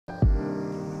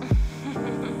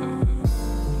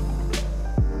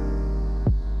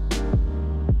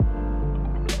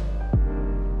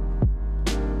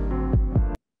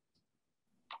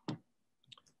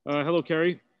Hello,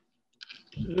 Carey.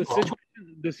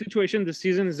 The situation this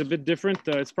season is a bit different.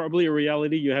 It's probably a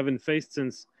reality you haven't faced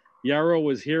since Yarrow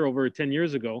was here over 10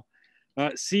 years ago.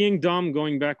 Seeing Dom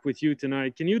going back with you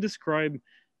tonight, can you describe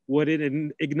what it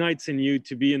ignites in you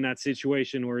to be in that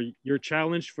situation where you're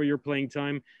challenged for your playing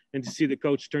time and to see the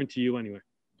coach turn to you anyway?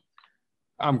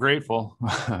 I'm grateful.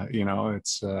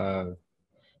 It's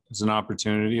an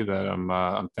opportunity that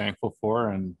I'm thankful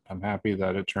for, and I'm happy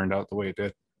that it turned out the way it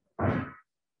did.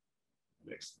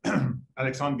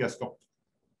 Alexandre Gascon.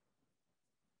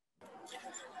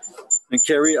 And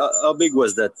Carey, how big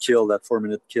was that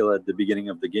 4-minute kill at the beginning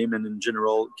of the game? And in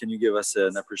general, can you give us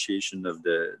an appreciation of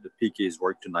the PK's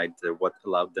work tonight? What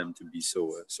allowed them to be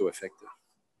so effective?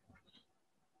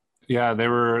 Yeah,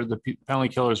 the penalty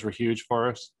killers were huge for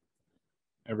us.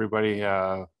 Everybody,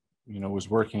 was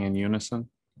working in unison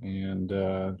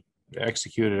and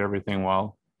executed everything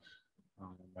well.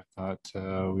 I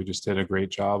thought we just did a great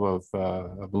job of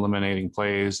eliminating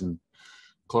plays and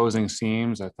closing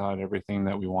seams. I thought everything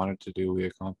that we wanted to do, we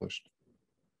accomplished.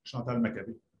 Chantal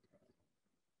Maccabi.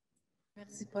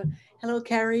 Merci, Paul. Hello,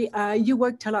 Carey. You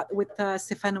worked a lot with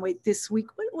Stefanovic this week.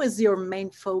 What was your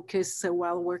main focus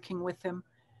while working with him?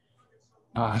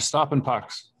 Stopping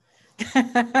pucks.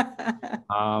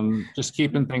 Just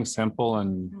keeping things simple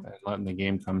and letting the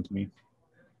game come to me.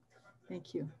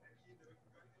 Thank you.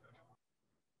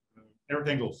 Eric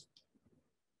Engels.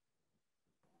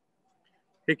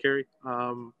 Hey, Carey.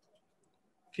 Can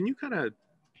you I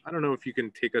don't know if you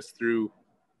can take us through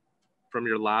from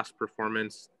your last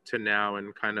performance to now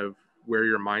and kind of where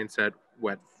your mindset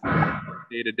went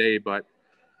day to day, but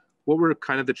what were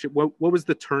what was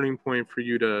the turning point for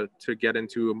you to get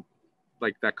into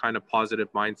like that kind of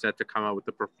positive mindset to come out with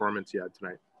the performance you had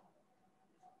tonight?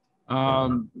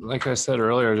 Like I said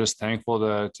earlier, just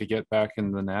thankful to get back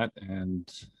in the net and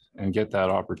get that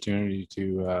opportunity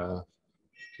to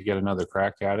get another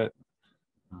crack at it.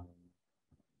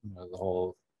 The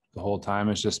whole time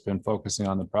it's just been focusing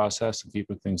on the process and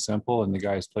keeping things simple, and the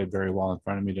guys played very well in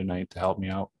front of me tonight to help me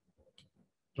out.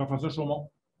 Jean-François Chaumont.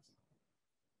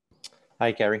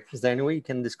 Hi, Carey. Is there any way you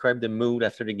can describe the mood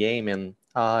after the game, and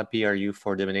how happy are you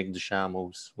for Dominique Ducharme,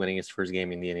 who's winning his first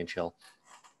game in the NHL?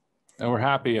 And we're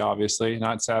happy, obviously,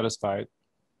 not satisfied.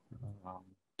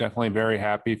 Definitely very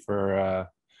happy for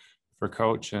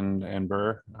Coach and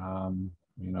Burr.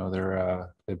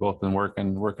 They've both been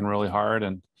working really hard,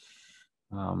 and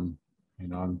I'm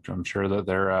sure that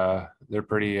they're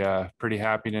pretty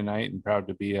happy tonight and proud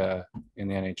to be in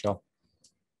the NHL.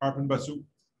 Arpin Basu.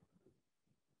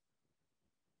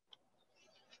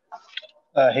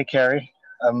 Hey, Carey.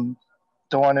 Don't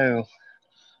want to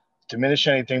diminish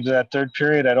anything to that third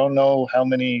period. I don't know how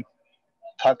many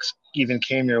pucks even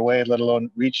came your way, let alone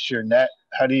reached your net.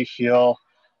 How do you feel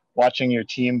watching your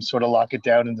team sort of lock it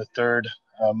down in the third?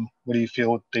 What do you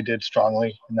feel they did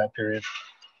strongly in that period?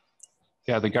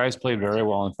 Yeah, the guys played very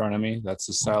well in front of me. That's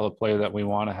the style of play that we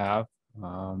want to have.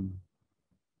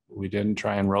 We didn't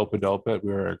try and rope-a-dope it.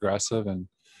 We were aggressive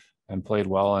and played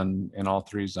well in all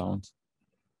three zones.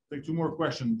 Take two more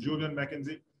questions. Julian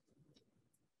McKenzie.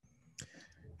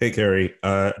 Hey, Carey.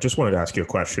 Just wanted to ask you a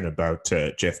question about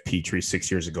Jeff Petrie.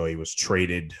 6 years ago, he was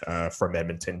traded from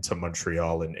Edmonton to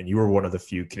Montreal, and you were one of the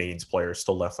few Canadiens players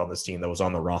still left on this team that was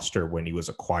on the roster when he was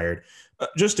acquired.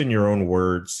 Just in your own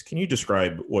words, can you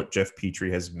describe what Jeff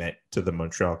Petrie has meant to the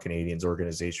Montreal Canadiens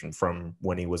organization from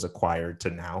when he was acquired to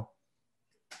now?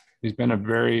 He's been a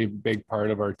very big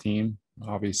part of our team.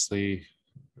 Obviously,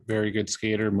 very good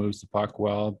skater, moves the puck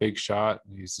well, big shot.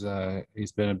 He's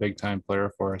been a big time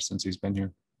player for us since he's been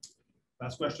here.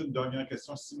 Last question, dernière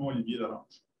question, Simon Olivier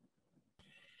Larange.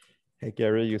 Hey,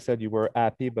 Carey, you said you were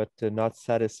happy but not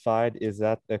satisfied. Is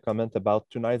that a comment about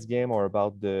tonight's game or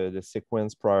about the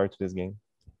sequence prior to this game?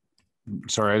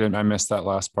 Sorry, I missed that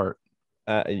last part.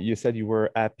 You said you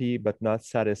were happy but not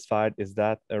satisfied. Is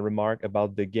that a remark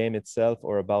about the game itself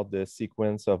or about the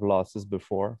sequence of losses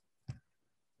before?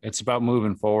 It's about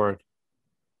moving forward.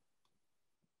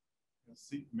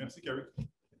 Merci, Carey.